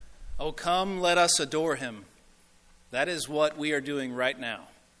Oh, come, let us adore him. That is what we are doing right now.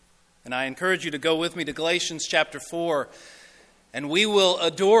 And I encourage you to go with me to Galatians chapter 4, and we will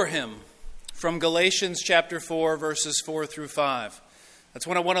adore him from Galatians chapter 4, verses 4 through 5. That's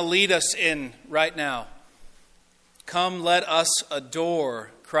what I want to lead us in right now. Come, let us adore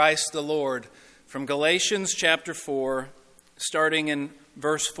Christ the Lord from Galatians chapter 4, starting in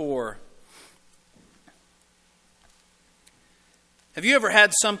verse 4. Have you ever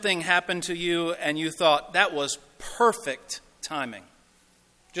had something happen to you and you thought, that was perfect timing?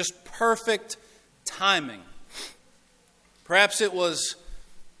 Just perfect timing. Perhaps it was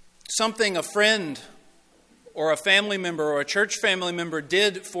something a friend or a family member or a church family member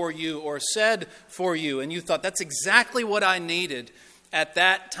did for you or said for you, and you thought, that's exactly what I needed at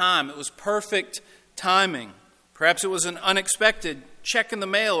that time. It was perfect timing. Perhaps it was an unexpected check in the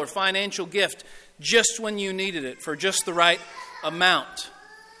mail or financial gift just when you needed it for just the right amount.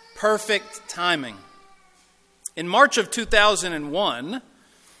 Perfect timing. In March of 2001,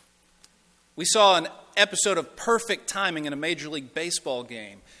 we saw an episode of perfect timing in a Major League Baseball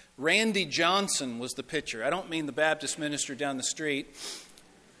game. Randy Johnson was the pitcher. I don't mean the Baptist minister down the street.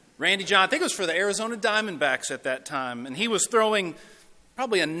 Randy Johnson, I think it was for the Arizona Diamondbacks at that time, and he was throwing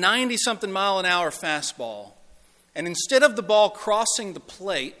probably a 90-something mile an hour fastball. And instead of the ball crossing the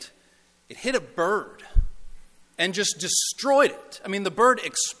plate, it hit a bird and just destroyed it. I mean, the bird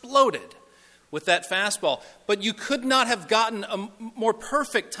exploded with that fastball. But you could not have gotten a more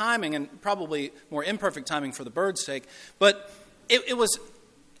perfect timing, and probably more imperfect timing for the bird's sake. But it was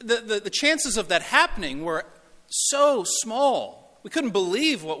the chances of that happening were so small. We couldn't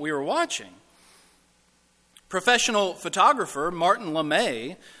believe what we were watching. Professional photographer Martin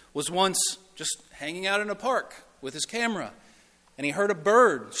LeMay was once just hanging out in a park with his camera, and he heard a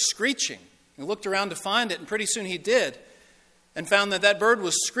bird screeching. He looked around to find it, and pretty soon he did, and found that that bird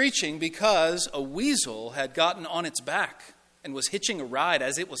was screeching because a weasel had gotten on its back and was hitching a ride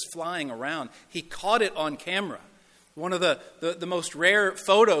as it was flying around. He caught it on camera. One of the most rare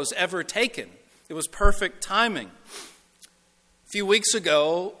photos ever taken. It was perfect timing. A few weeks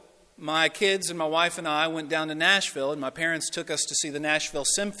ago, my kids and my wife and I went down to Nashville, and my parents took us to see the Nashville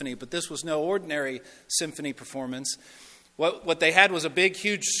Symphony, but this was no ordinary symphony performance. What they had was a big,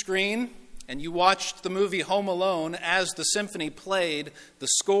 huge screen, and you watched the movie Home Alone as the symphony played the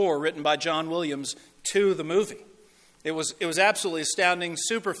score written by John Williams to the movie. It was absolutely astounding,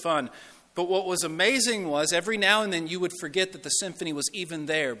 super fun. But what was amazing was every now and then you would forget that the symphony was even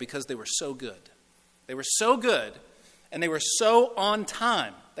there because they were so good. They were so good, and they were so on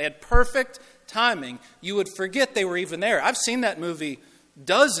time. They had perfect timing. You would forget they were even there. I've seen that movie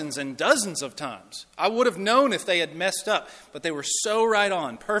dozens and dozens of times. I would have known if they had messed up, but they were so right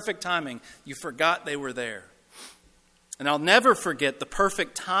on, perfect timing, you forgot they were there. And I'll never forget the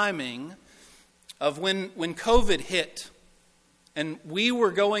perfect timing of when COVID hit, and we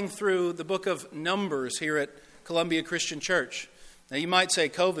were going through the book of Numbers here at Columbia Christian Church. Now you might say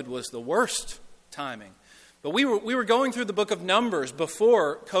COVID was the worst timing, but we were going through the book of Numbers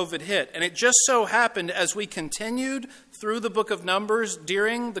before COVID hit, and it just so happened as we continued through the book of Numbers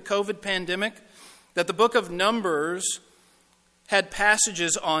during the COVID pandemic that the book of Numbers had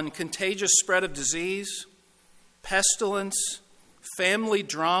passages on contagious spread of disease, pestilence, family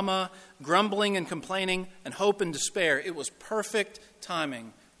drama, grumbling and complaining, and hope and despair. It was perfect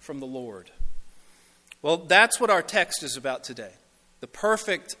timing from the Lord. Well, that's what our text is about today. The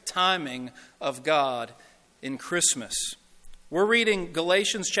perfect timing of God in Christmas. We're reading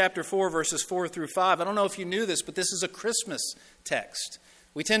Galatians chapter 4, verses 4 through 5. I don't know if you knew this, but this is a Christmas text.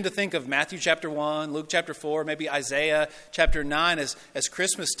 We tend to think of Matthew chapter 1, Luke chapter 4, maybe Isaiah chapter 9 as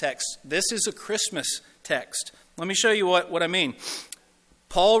Christmas texts. This is a Christmas text. Let me show you what I mean.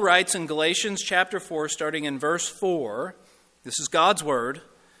 Paul writes in Galatians chapter 4, starting in verse 4, this is God's word,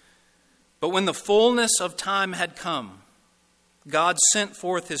 "But when the fullness of time had come, God sent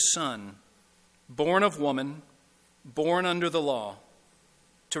forth his Son, born of woman, born under the law,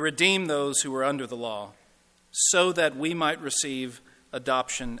 to redeem those who were under the law, so that we might receive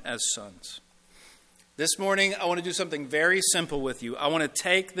adoption as sons." This morning, I want to do something very simple with you. I want to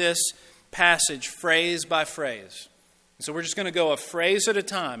take this passage phrase by phrase. So we're just going to go a phrase at a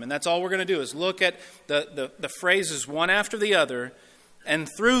time, and that's all we're going to do is look at the phrases one after the other, and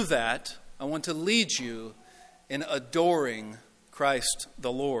through that, I want to lead you in adoring Christ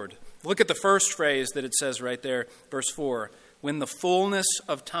the Lord. Look at the first phrase that it says right there, verse 4, "When the fullness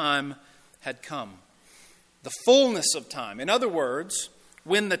of time had come." The fullness of time. In other words,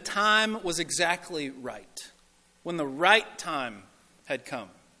 when the time was exactly right. When the right time had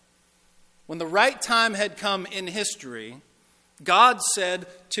come. When the right time had come in history, God said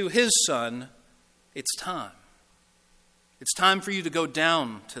to his Son, it's time. It's time for you to go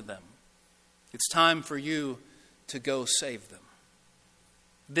down to them. It's time for you to go save them.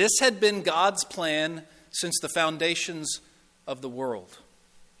 This had been God's plan since the foundations of the world.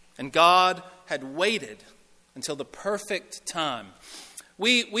 And God had waited until the perfect time.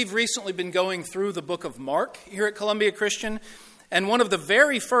 We've recently been going through the book of Mark here at Columbia Christian. And one of the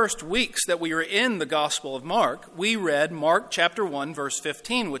very first weeks that we were in the Gospel of Mark, we read Mark chapter 1, verse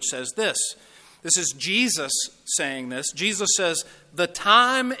 15, which says this. This is Jesus saying this. Jesus says, "The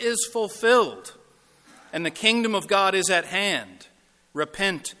time is fulfilled, and the kingdom of God is at hand.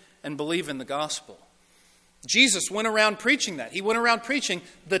 Repent and believe in the gospel." Jesus went around preaching that. He went around preaching,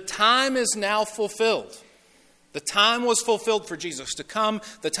 the time is now fulfilled. The time was fulfilled for Jesus to come.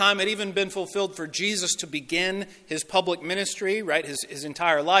 The time had even been fulfilled for Jesus to begin his public ministry, right? His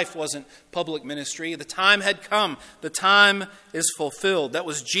entire life wasn't public ministry. The time had come. The time is fulfilled. That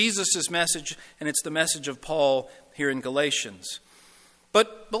was Jesus' message, and it's the message of Paul here in Galatians.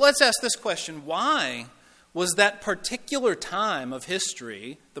 But let's ask this question. Why was that particular time of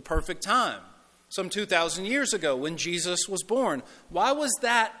history the perfect time? Some 2,000 years ago when Jesus was born. Why was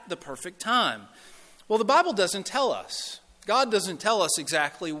that the perfect time? Well, the Bible doesn't tell us. God doesn't tell us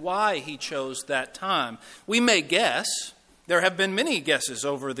exactly why he chose that time. We may guess. There have been many guesses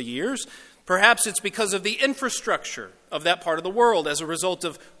over the years. Perhaps it's because of the infrastructure of that part of the world as a result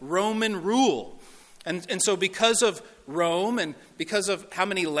of Roman rule. And so because of Rome and because of how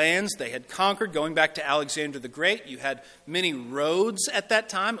many lands they had conquered, going back to Alexander the Great, you had many roads at that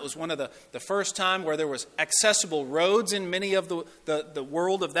time. It was one of the first time where there was accessible roads in many of the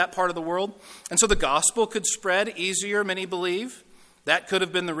world, of that part of the world. And so the gospel could spread easier, many believe. That could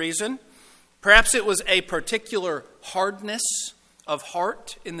have been the reason. Perhaps it was a particular hardness of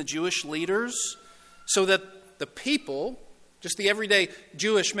heart in the Jewish leaders, so that the people, just the everyday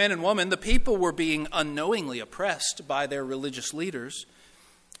Jewish men and women, the people were being unknowingly oppressed by their religious leaders.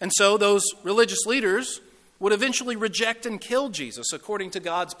 And so those religious leaders would eventually reject and kill Jesus according to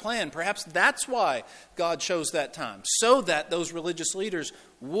God's plan. Perhaps that's why God chose that time, so that those religious leaders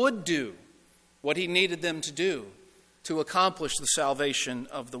would do what he needed them to do to accomplish the salvation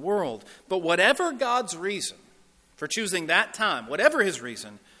of the world. But whatever God's reason for choosing that time, whatever his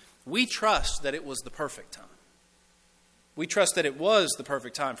reason, we trust that it was the perfect time. We trust that it was the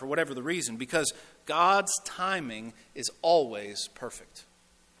perfect time for whatever the reason, because God's timing is always perfect.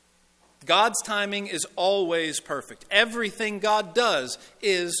 God's timing is always perfect. Everything God does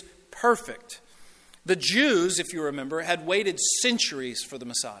is perfect. The Jews, if you remember, had waited centuries for the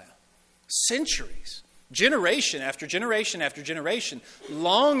Messiah. Centuries. Generation after generation after generation,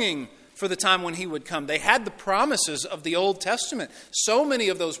 longing for the time when he would come. They had the promises of the Old Testament. So many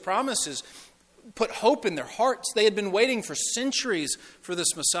of those promises put hope in their hearts. They had been waiting for centuries for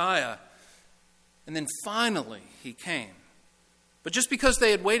this Messiah. And then finally he came. But just because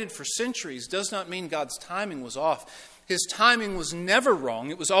they had waited for centuries does not mean God's timing was off. His timing was never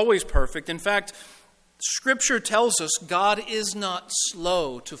wrong. It was always perfect. In fact, Scripture tells us God is not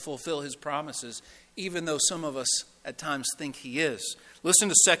slow to fulfill his promises, even though some of us at times think he is. Listen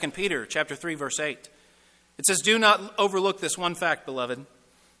to 2 Peter chapter 3, verse 8. It says, "Do not overlook this one fact, beloved,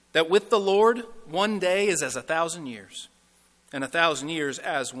 that with the Lord 1 day is as 1,000 years, and 1,000 years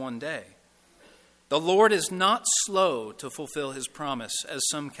as 1 day. The Lord is not slow to fulfill his promise, as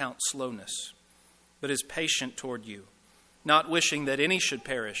some count slowness, but is patient toward you, not wishing that any should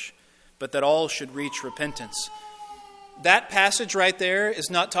perish, but that all should reach repentance." That passage right there is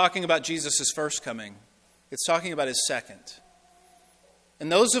not talking about Jesus' first coming. It's talking about his second.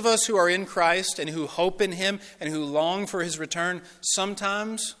 And those of us who are in Christ and who hope in him and who long for his return,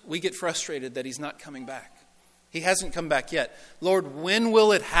 sometimes we get frustrated that he's not coming back. He hasn't come back yet. Lord, when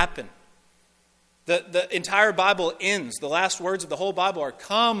will it happen? The entire Bible ends. The last words of the whole Bible are,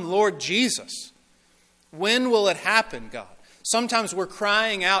 "Come, Lord Jesus." When will it happen, God? Sometimes we're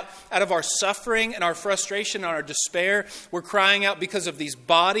crying out of our suffering and our frustration and our despair. We're crying out because of these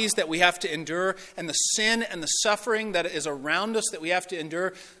bodies that we have to endure and the sin and the suffering that is around us that we have to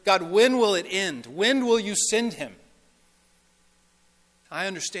endure. God, when will it end? When will you send him? I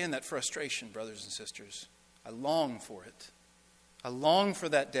understand that frustration, brothers and sisters. I long for it. I long for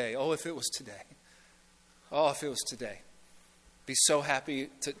that day. Oh, if it was today. Oh, if it was today. Be so happy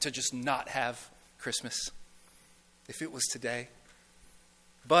to just not have Christmas. If it was today.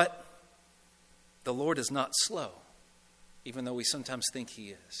 But the Lord is not slow, even though we sometimes think he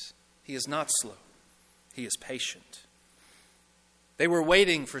is. He is not slow. He is patient. They were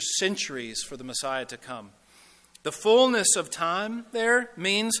waiting for centuries for the Messiah to come. The fullness of time there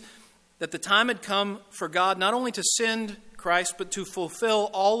means that the time had come for God not only to send Christ, but to fulfill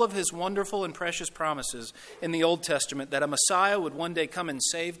all of his wonderful and precious promises in the Old Testament, that a Messiah would one day come and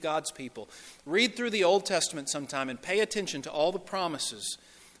save God's people. Read through the Old Testament sometime and pay attention to all the promises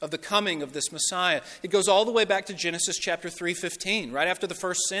of the coming of this Messiah. It goes all the way back to Genesis chapter 3:15, right after the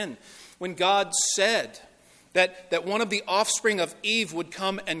first sin, when God said that one of the offspring of Eve would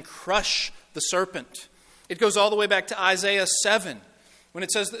come and crush the serpent. It goes all the way back to Isaiah 7, when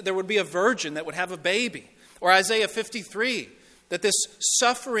it says that there would be a virgin that would have a baby. Or Isaiah 53, that this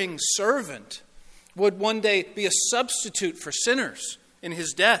suffering servant would one day be a substitute for sinners in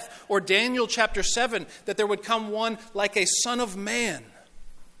his death. Or Daniel chapter 7, that there would come one like a son of man.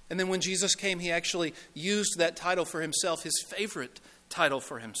 And then when Jesus came, he actually used that title for himself, his favorite title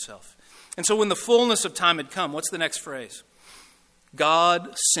for himself. And so when the fullness of time had come, what's the next phrase?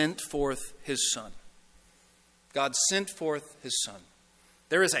 God sent forth his Son. God sent forth his Son.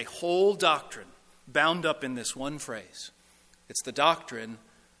 There is a whole doctrine bound up in this one phrase. It's the doctrine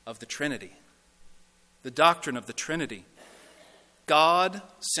of the Trinity. The doctrine of the Trinity. God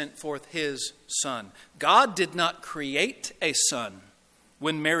sent forth his Son. God did not create a son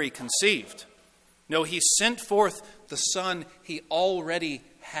when Mary conceived. No, he sent forth the Son he already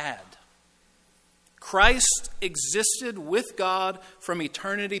had. Christ existed with God from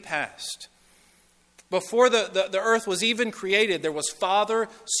eternity past. Before the earth was even created, there was Father,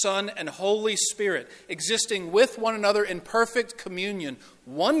 Son, and Holy Spirit existing with one another in perfect communion.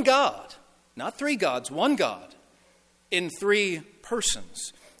 One God, not three gods, one God in three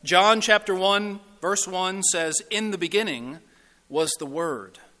persons. John chapter 1, verse 1 says, "In the beginning was the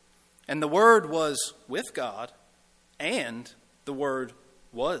Word, and the Word was with God, and the Word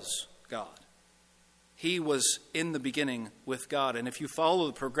was God." He was in the beginning with God. And if you follow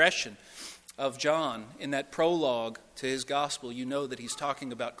the progression of John in that prologue to his gospel, you know that he's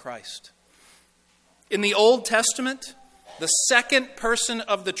talking about Christ. In the Old Testament, the second person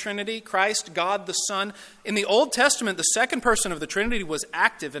of the Trinity, Christ, God the Son, in the Old Testament, the second person of the Trinity was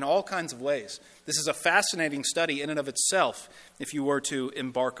active in all kinds of ways. This is a fascinating study in and of itself, if you were to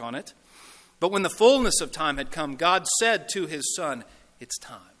embark on it. But when the fullness of time had come, God said to his Son, "It's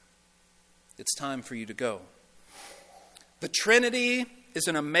time. It's time for you to go." The Trinity is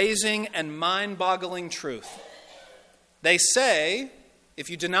an amazing and mind-boggling truth. They say, if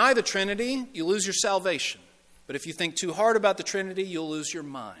you deny the Trinity, you lose your salvation. But if you think too hard about the Trinity, you'll lose your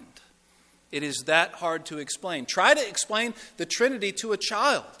mind. It is that hard to explain. Try to explain the Trinity to a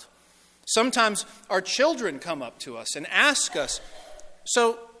child. Sometimes our children come up to us and ask us,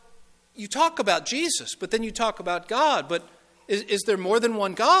 "So you talk about Jesus, but then you talk about God, but is there more than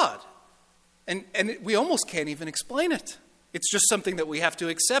one God?" And we almost can't even explain it. It's just something that we have to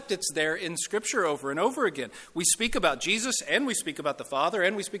accept. It's there in Scripture over and over again. We speak about Jesus, and we speak about the Father,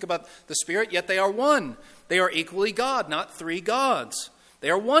 and we speak about the Spirit, yet they are one. They are equally God, not three gods. They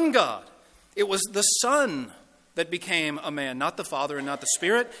are one God. It was the Son that became a man, not the Father and not the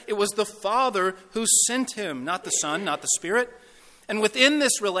Spirit. It was the Father who sent him, not the Son, not the Spirit. And within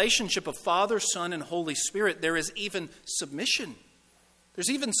this relationship of Father, Son, and Holy Spirit, there is even submission. There's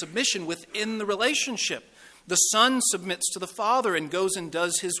even submission within the relationship. The Son submits to the Father and goes and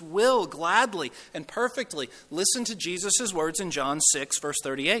does his will gladly and perfectly. Listen to Jesus' words in John 6, verse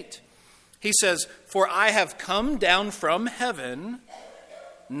 38. He says, "For I have come down from heaven,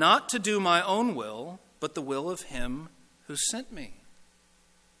 not to do my own will, but the will of him who sent me."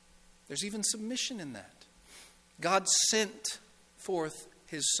 There's even submission in that. God sent forth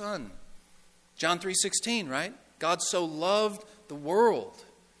his Son. John 3:16, right? God so loved the world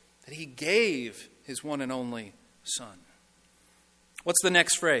that he gave his one and only Son. What's the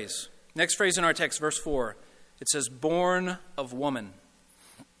next phrase? Next phrase in our text, verse 4. It says, "Born of woman."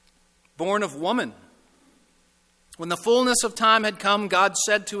 Born of woman. When the fullness of time had come, God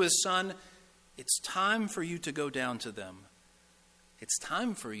said to his Son, "It's time for you to go down to them. It's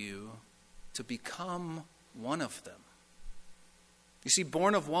time for you to become one of them." You see,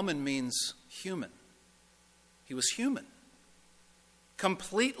 born of woman means human. He was human.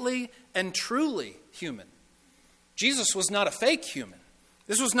 Completely and truly human. Jesus was not a fake human.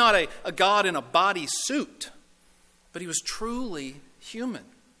 This was not a God in a body suit, but he was truly human.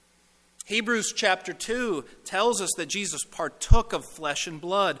 Hebrews chapter 2 tells us that Jesus partook of flesh and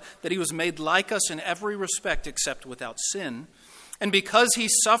blood, that he was made like us in every respect except without sin. And because he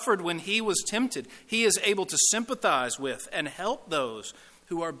suffered when he was tempted, he is able to sympathize with and help those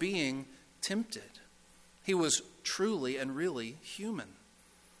who are being tempted. He was truly and really human.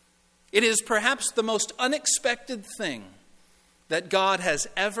 It is perhaps the most unexpected thing that God has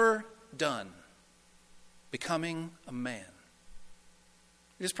ever done, becoming a man.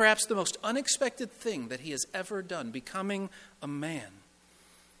 It is perhaps the most unexpected thing that he has ever done, becoming a man.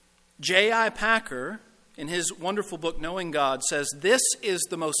 J.I. Packer, in his wonderful book, Knowing God, says this is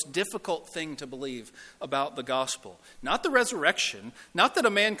the most difficult thing to believe about the gospel. Not the resurrection, not that a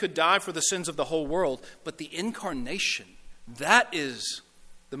man could die for the sins of the whole world, but the incarnation. That is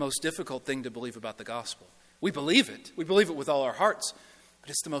the most difficult thing to believe about the gospel. We believe it. We believe it with all our hearts. But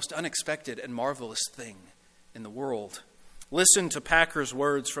it's the most unexpected and marvelous thing in the world. Listen to Packer's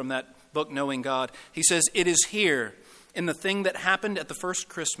words from that book, Knowing God. He says, "It is here, in the thing that happened at the first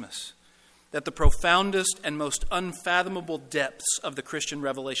Christmas, that the profoundest and most unfathomable depths of the Christian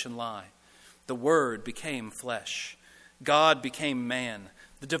revelation lie. The Word became flesh. God became man.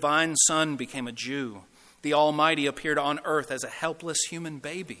 The divine Son became a Jew. The Almighty appeared on earth as a helpless human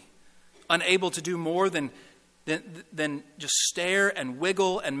baby, unable to do more than just stare and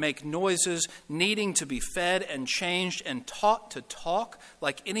wiggle and make noises, needing to be fed and changed and taught to talk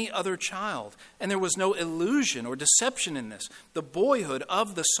like any other child. And there was no illusion or deception in this. The boyhood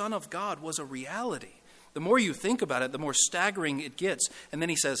of the Son of God was a reality. The more you think about it, the more staggering it gets. And then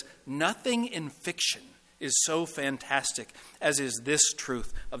he says, nothing in fiction is so fantastic as is this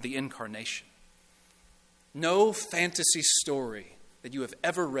truth of the incarnation. No fantasy story that you have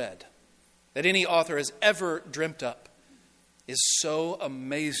ever read, that any author has ever dreamt up, is so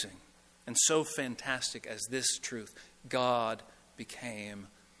amazing and so fantastic as this truth. God became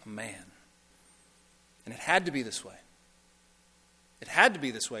a man. And it had to be this way. It had to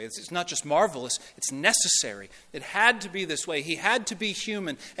be this way. It's not just marvelous, it's necessary. It had to be this way. He had to be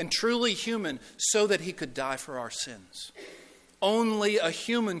human and truly human so that he could die for our sins. Only a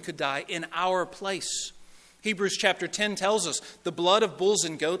human could die in our place. Hebrews chapter 10 tells us the blood of bulls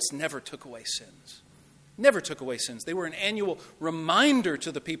and goats never took away sins. Never took away sins. They were an annual reminder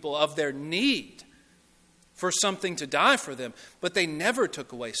to the people of their need for something to die for them. But they never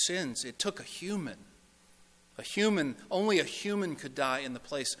took away sins. It took a human. Only a human could die in the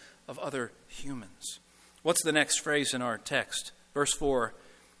place of other humans. What's the next phrase in our text? Verse 4,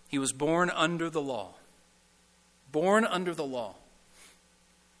 he was born under the law. Born under the law.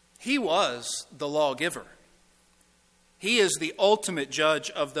 He was the lawgiver. He is the ultimate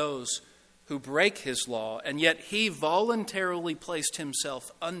judge of those who break his law, and yet he voluntarily placed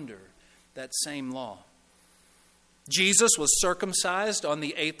himself under that same law. Jesus was circumcised on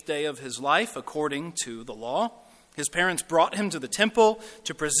the 8th day of his life according to the law. His parents brought him to the temple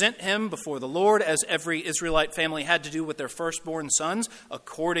to present him before the Lord, as every Israelite family had to do with their firstborn sons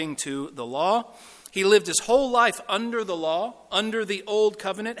according to the law. He lived his whole life under the law, under the old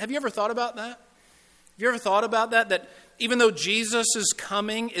covenant. Have you ever thought about that? Have you ever thought about that? That even though Jesus'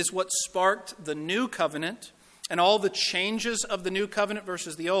 coming is what sparked the new covenant and all the changes of the new covenant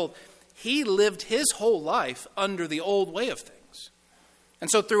versus the old, he lived his whole life under the old way of things.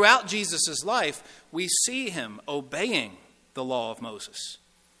 And so throughout Jesus' life, we see him obeying the law of Moses,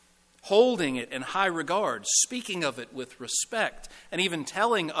 holding it in high regard, speaking of it with respect, and even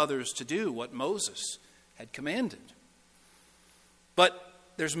telling others to do what Moses had commanded. But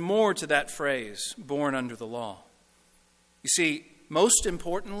there's more to that phrase, born under the law. You see, most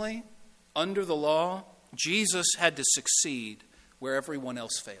importantly, under the law, Jesus had to succeed where everyone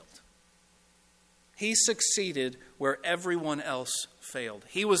else failed. He succeeded where everyone else failed.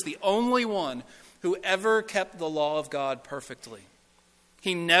 He was the only one who ever kept the law of God perfectly.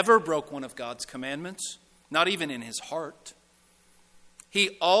 He never broke one of God's commandments, not even in his heart.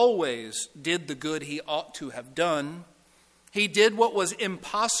 He always did the good he ought to have done. He did what was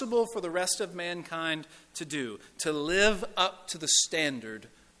impossible for the rest of mankind to do, to live up to the standard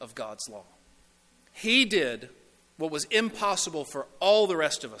of God's law. He did what was impossible for all the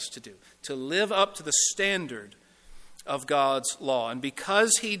rest of us to do, to live up to the standard of God's law. And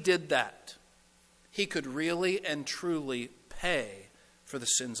because he did that, he could really and truly pay for the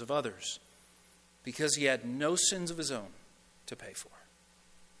sins of others, because he had no sins of his own to pay for.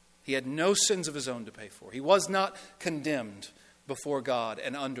 He had no sins of his own to pay for. He was not condemned before God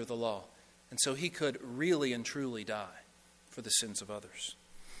and under the law. And so he could really and truly die for the sins of others.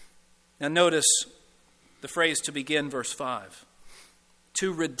 Now notice the phrase to begin verse 5.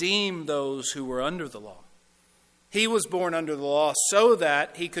 To redeem those who were under the law. He was born under the law so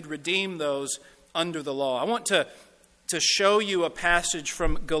that he could redeem those under the law. I want to show you a passage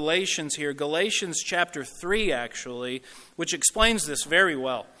from Galatians here. Galatians chapter 3, actually, which explains this very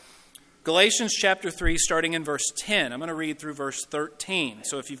well. Galatians chapter 3, starting in verse 10. I'm going to read through verse 13.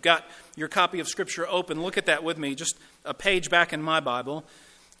 So if you've got your copy of Scripture open, look at that with me, just a page back in my Bible.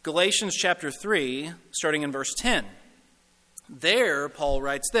 Galatians chapter 3, starting in verse 10. There, Paul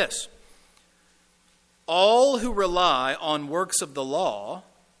writes this: all who rely on works of the law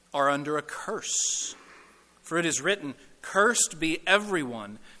are under a curse. For it is written, "Cursed be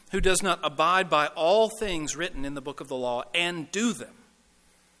everyone who does not abide by all things written in the book of the law and do them."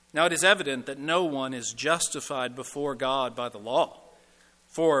 Now it is evident that no one is justified before God by the law,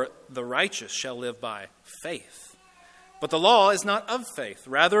 for the righteous shall live by faith. But the law is not of faith.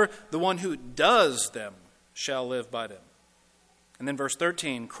 Rather, the one who does them shall live by them. And then verse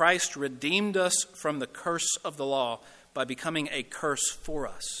 13, Christ redeemed us from the curse of the law by becoming a curse for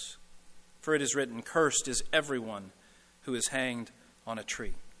us. For it is written, "Cursed is everyone who is hanged on a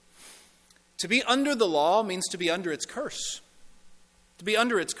tree." To be under the law means to be under its curse. To be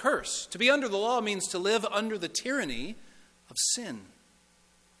under its curse. To be under the law means to live under the tyranny of sin.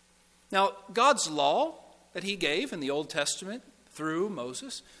 Now, God's law that he gave in the Old Testament through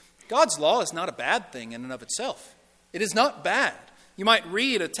Moses, God's law is not a bad thing in and of itself. It is not bad. You might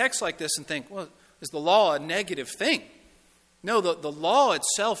read a text like this and think, well, is the law a negative thing? No, the law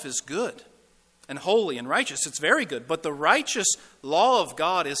itself is good and holy and righteous. It's very good. But the righteous law of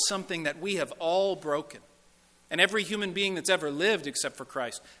God is something that we have all broken. And every human being that's ever lived except for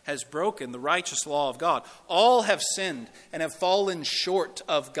Christ has broken the righteous law of God. All have sinned and have fallen short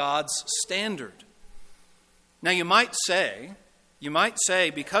of God's standard. Now you might say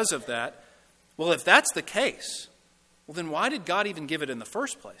because of that, well, if that's the case, well, then why did God even give it in the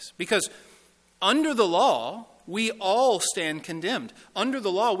first place? Because under the law, we all stand condemned. Under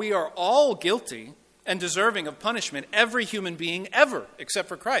the law, we are all guilty and deserving of punishment, every human being ever, except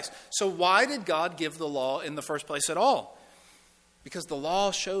for Christ. So why did God give the law in the first place at all? Because the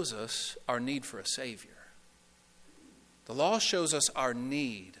law shows us our need for a Savior. The law shows us our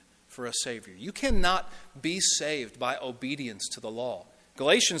need for a Savior. You cannot be saved by obedience to the law.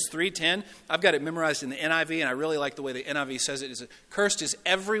 Galatians 3:10, I've got it memorized in the NIV, and I really like the way the NIV says it. Is cursed is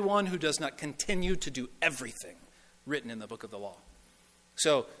everyone who does not continue to do everything written in the book of the law.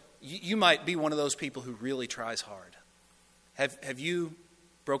 So you might be one of those people who really tries hard. Have you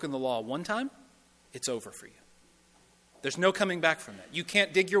broken the law one time? It's over for you. There's no coming back from that. You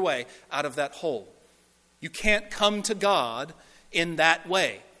can't dig your way out of that hole. You can't come to God in that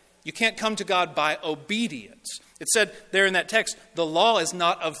way. You can't come to God by obedience. It said there in that text, the law is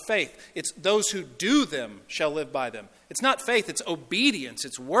not of faith. It's those who do them shall live by them. It's not faith, it's obedience,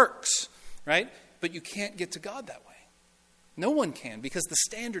 it's works, right? But you can't get to God that way. No one can, because the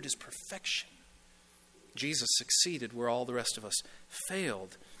standard is perfection. Jesus succeeded where all the rest of us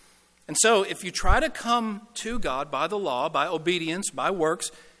failed. And so if you try to come to God by the law, by obedience, by works,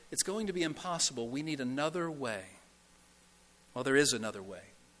 it's going to be impossible. We need another way. Well, there is another way.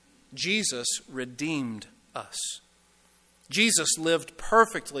 Jesus redeemed us. Jesus lived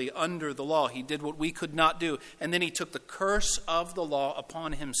perfectly under the law. He did what we could not do. And then he took the curse of the law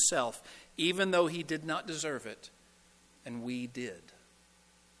upon himself, even though he did not deserve it, and we did.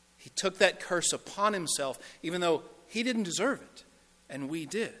 He took that curse upon himself, even though he didn't deserve it, and we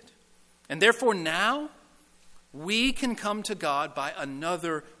did. And therefore now, we can come to God by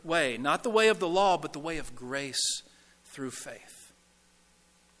another way. Not the way of the law, but the way of grace through faith.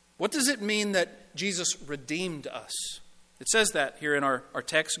 What does it mean that Jesus redeemed us? It says that here in our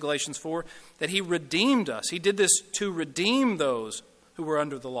text, Galatians 4, that he redeemed us. He did this to redeem those who were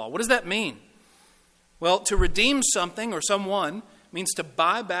under the law. What does that mean? Well, to redeem something or someone means to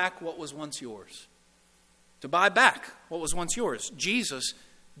buy back what was once yours. To buy back what was once yours. Jesus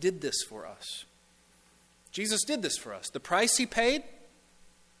did this for us. Jesus did this for us. The price he paid?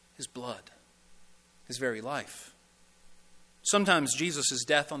 His blood. His very life. Sometimes Jesus'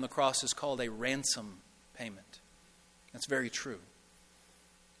 death on the cross is called a ransom payment. That's very true.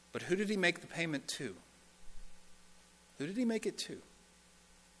 But who did he make the payment to? Who did he make it to?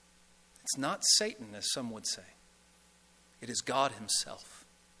 It's not Satan, as some would say. It is God himself.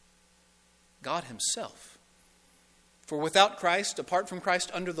 God himself. For without Christ, apart from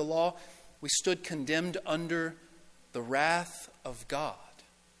Christ under the law, we stood condemned under the wrath of God.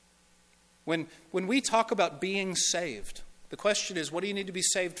 When we talk about being saved, the question is, what do you need to be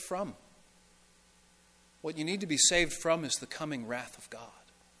saved from? What you need to be saved from is the coming wrath of God.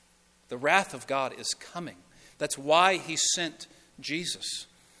 The wrath of God is coming. That's why he sent Jesus,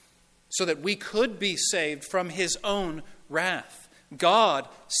 so that we could be saved from his own wrath. God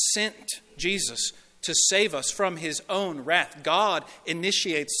sent Jesus to save us from his own wrath. God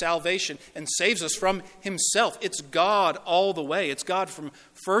initiates salvation and saves us from himself. It's God all the way. It's God from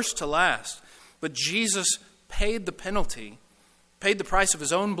first to last. But Jesus paid the penalty, paid the price of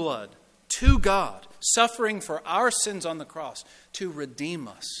his own blood to God, suffering for our sins on the cross, to redeem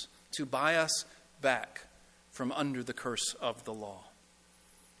us, to buy us back from under the curse of the law.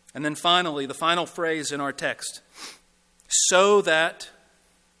 And then finally, the final phrase in our text, so that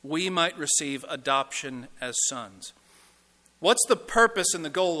we might receive adoption as sons. What's the purpose and the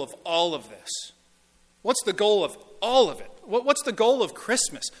goal of all of this? What's the goal of all of it? What's the goal of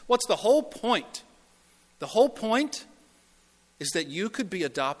Christmas? What's the whole point? The whole point is that you could be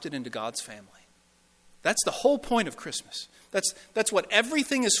adopted into God's family. That's the whole point of Christmas. That's what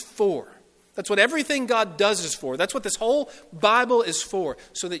everything is for. That's what everything God does is for. That's what this whole Bible is for,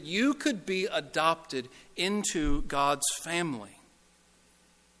 so that you could be adopted into God's family.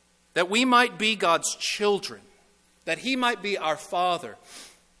 That we might be God's children. That He might be our Father.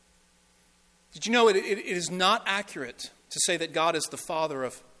 Did you know it is not accurate to say that God is the Father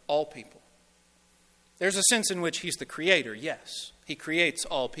of all people? There's a sense in which He's the Creator, yes. He creates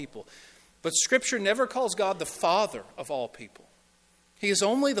all people. But Scripture never calls God the Father of all people. He is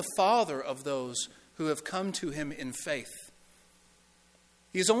only the Father of those who have come to Him in faith.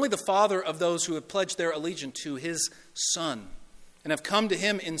 He is only the Father of those who have pledged their allegiance to His Son and have come to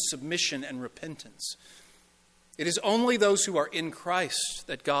Him in submission and repentance. It is only those who are in Christ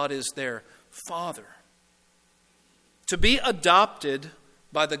that God is their Father. To be adopted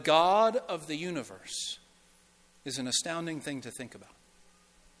by the God of the universe is an astounding thing to think about.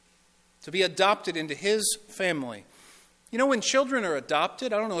 To be adopted into His family. You know, when children are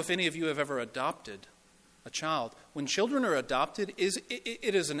adopted, I don't know if any of you have ever adopted a child. When children are adopted,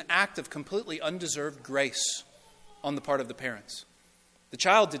 it is an act of completely undeserved grace on the part of the parents. The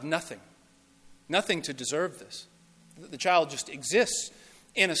child did nothing to deserve this. The child just exists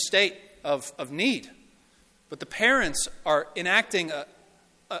in a state of need. But the parents are enacting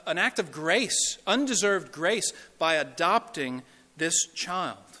an act of grace, undeserved grace, by adopting this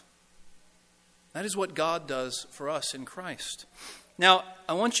child. That is what God does for us in Christ. Now,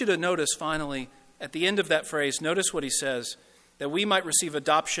 I want you to notice finally, at the end of that phrase, notice what he says, that we might receive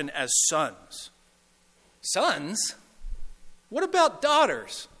adoption as sons. Sons? What about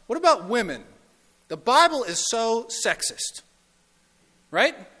daughters? What about women? The Bible is so sexist,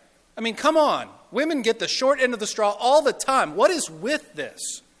 right? I mean, come on. Women get the short end of the straw all the time. What is with this?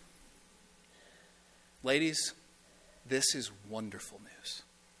 Ladies, this is wonderful news.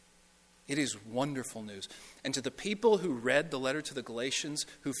 It is wonderful news. And to the people who read the letter to the Galatians,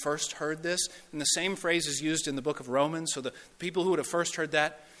 who first heard this, and the same phrase is used in the book of Romans, so the people who would have first heard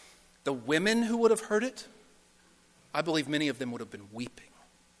that, the women who would have heard it, I believe many of them would have been weeping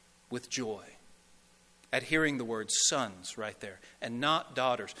with joy at hearing the word sons right there, and not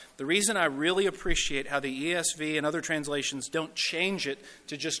daughters. The reason I really appreciate how the ESV and other translations don't change it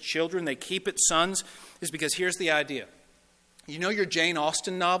to just children, they keep it sons, is because here's the idea. You know your Jane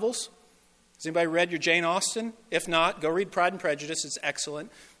Austen novels? Has anybody read your Jane Austen? If not, go read Pride and Prejudice. It's excellent.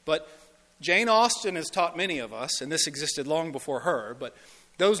 But Jane Austen has taught many of us, and this existed long before her, but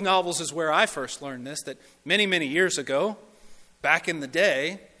those novels is where I first learned this, that many, many years ago, back in the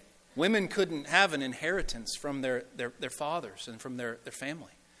day, women couldn't have an inheritance from their fathers and from their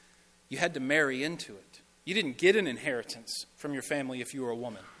family. You had to marry into it. You didn't get an inheritance from your family if you were a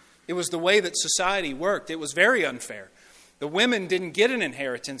woman. It was the way that society worked. It was very unfair. The women didn't get an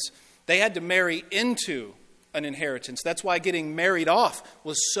inheritance. They had to marry into an inheritance. That's why getting married off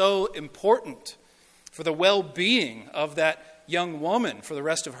was so important for the well-being of that young woman for the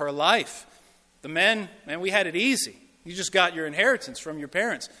rest of her life. The men, man, we had it easy. You just got your inheritance from your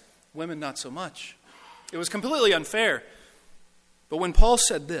parents. Women, not so much. It was completely unfair. But when Paul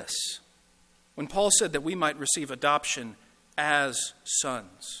said this, when Paul said that we might receive adoption as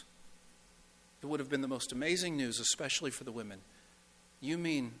sons, it would have been the most amazing news, especially for the women. You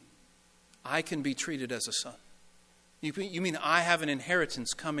mean I can be treated as a son? You mean I have an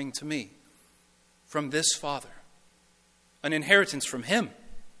inheritance coming to me from this Father? An inheritance from Him?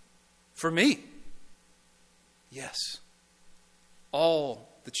 For me? Yes. All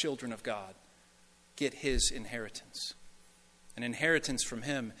the children of God get His inheritance. An inheritance from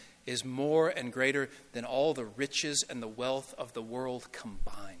Him is more and greater than all the riches and the wealth of the world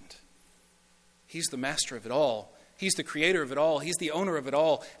combined. He's the master of it all. He's the creator of it all. He's the owner of it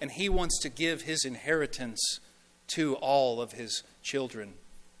all. And He wants to give His inheritance to all of His children.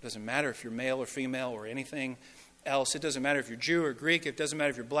 It doesn't matter if you're male or female or anything else. It doesn't matter if you're Jew or Greek. It doesn't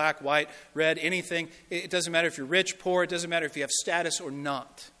matter if you're black, white, red, anything. It doesn't matter if you're rich, poor. It doesn't matter if you have status or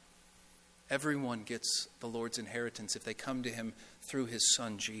not. Everyone gets the Lord's inheritance if they come to Him through His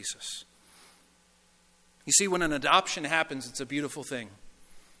Son, Jesus. You see, when an adoption happens, it's a beautiful thing.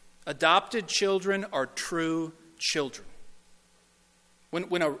 Adopted children are true children.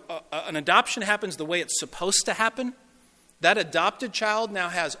 When an adoption happens the way it's supposed to happen, that adopted child now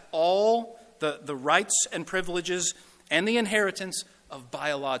has all the rights and privileges and the inheritance of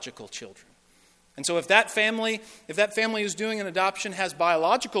biological children. And so if that family who's doing an adoption has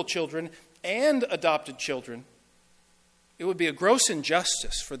biological children and adopted children, it would be a gross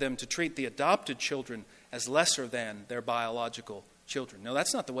injustice for them to treat the adopted children as lesser than their biological children. No,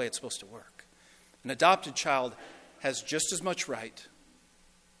 that's not the way it's supposed to work. An adopted child has just as much right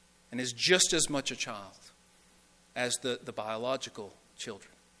and is just as much a child as the biological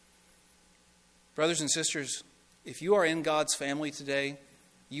children. Brothers and sisters, if you are in God's family today,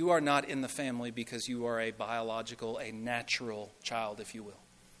 you are not in the family because you are a biological, a natural child, if you will.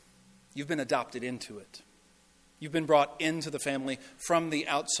 You've been adopted into it. You've been brought into the family from the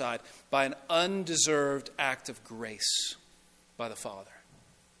outside by an undeserved act of grace by the Father.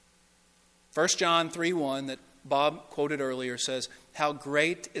 1 John 3:1 that Bob quoted earlier says, "How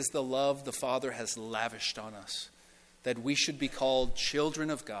great is the love the Father has lavished on us, that we should be called children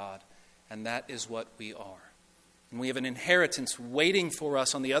of God, and that is what we are." And we have an inheritance waiting for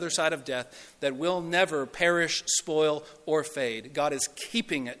us on the other side of death that will never perish, spoil, or fade. God is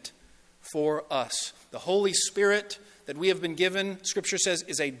keeping it for us. The Holy Spirit that we have been given, Scripture says,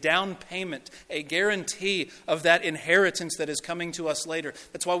 is a down payment, a guarantee of that inheritance that is coming to us later.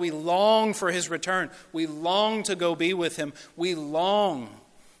 That's why we long for His return. We long to go be with Him. We long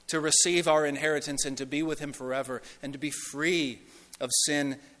to receive our inheritance and to be with Him forever and to be free of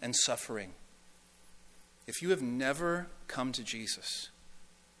sin and suffering. If you have never come to Jesus,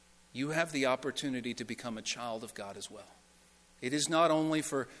 you have the opportunity to become a child of God as well. It is not only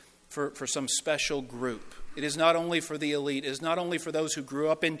for some special group. It is not only for the elite. It is not only for those who grew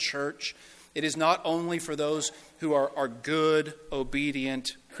up in church. It is not only for those who are good,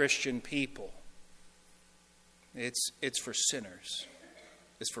 obedient Christian people. It's for sinners.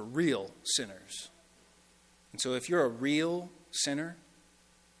 It's for real sinners. And so if you're a real sinner,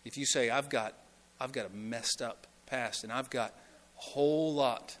 if you say, I've got a messed up past and I've got a whole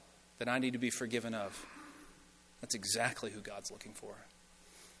lot that I need to be forgiven of, that's exactly who God's looking for.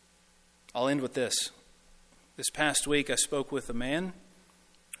 I'll end with this. This past week I spoke with a man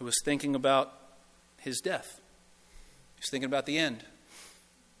who was thinking about his death. He was thinking about the end.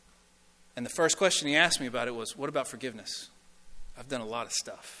 And the first question he asked me about it was, what about forgiveness? I've done a lot of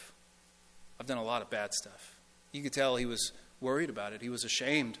stuff. I've done a lot of bad stuff. You could tell he was worried about it. He was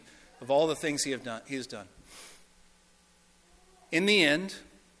ashamed of all the things he has done. In the end,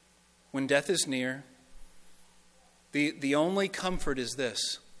 when death is near, the only comfort is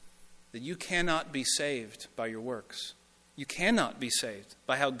this, that you cannot be saved by your works. You cannot be saved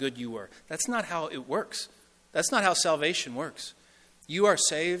by how good you were. That's not how it works. That's not how salvation works. You are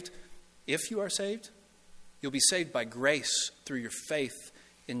saved, if you are saved, you'll be saved by grace through your faith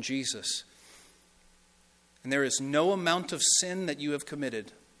in Jesus. And there is no amount of sin that you have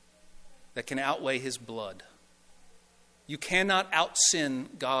committed that can outweigh His blood. You cannot out-sin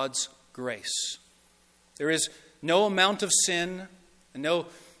God's grace. There is no amount of sin, and no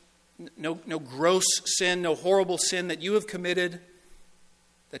gross sin, no horrible sin that you have committed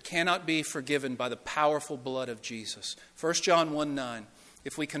that cannot be forgiven by the powerful blood of Jesus. 1 John 1:9,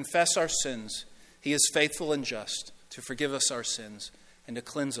 if we confess our sins, He is faithful and just to forgive us our sins and to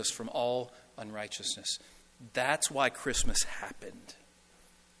cleanse us from all unrighteousness. That's why Christmas happened.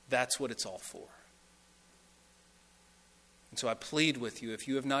 That's what it's all for. And so I plead with you, if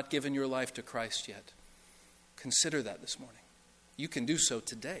you have not given your life to Christ yet, consider that this morning. You can do so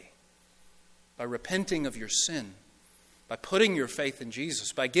today by repenting of your sin, by putting your faith in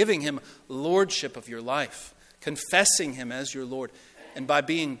Jesus, by giving Him lordship of your life, confessing Him as your Lord, and by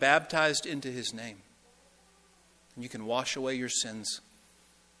being baptized into His name. And you can wash away your sins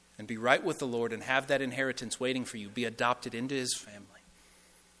and be right with the Lord and have that inheritance waiting for you, be adopted into His family.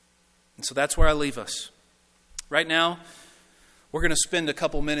 And so that's where I leave us. Right now, we're going to spend a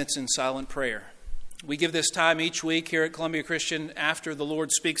couple minutes in silent prayer. We give this time each week here at Columbia Christian after the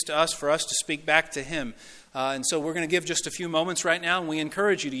Lord speaks to us for us to speak back to Him. And so we're going to give just a few moments right now, and we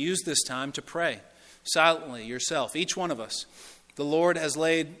encourage you to use this time to pray silently yourself, each one of us. The Lord has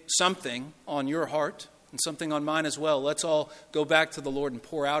laid something on your heart and something on mine as well. Let's all go back to the Lord and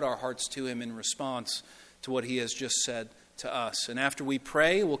pour out our hearts to Him in response to what He has just said to us. And after we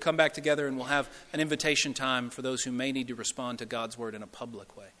pray, we'll come back together and we'll have an invitation time for those who may need to respond to God's word in a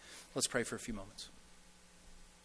public way. Let's pray for a few moments.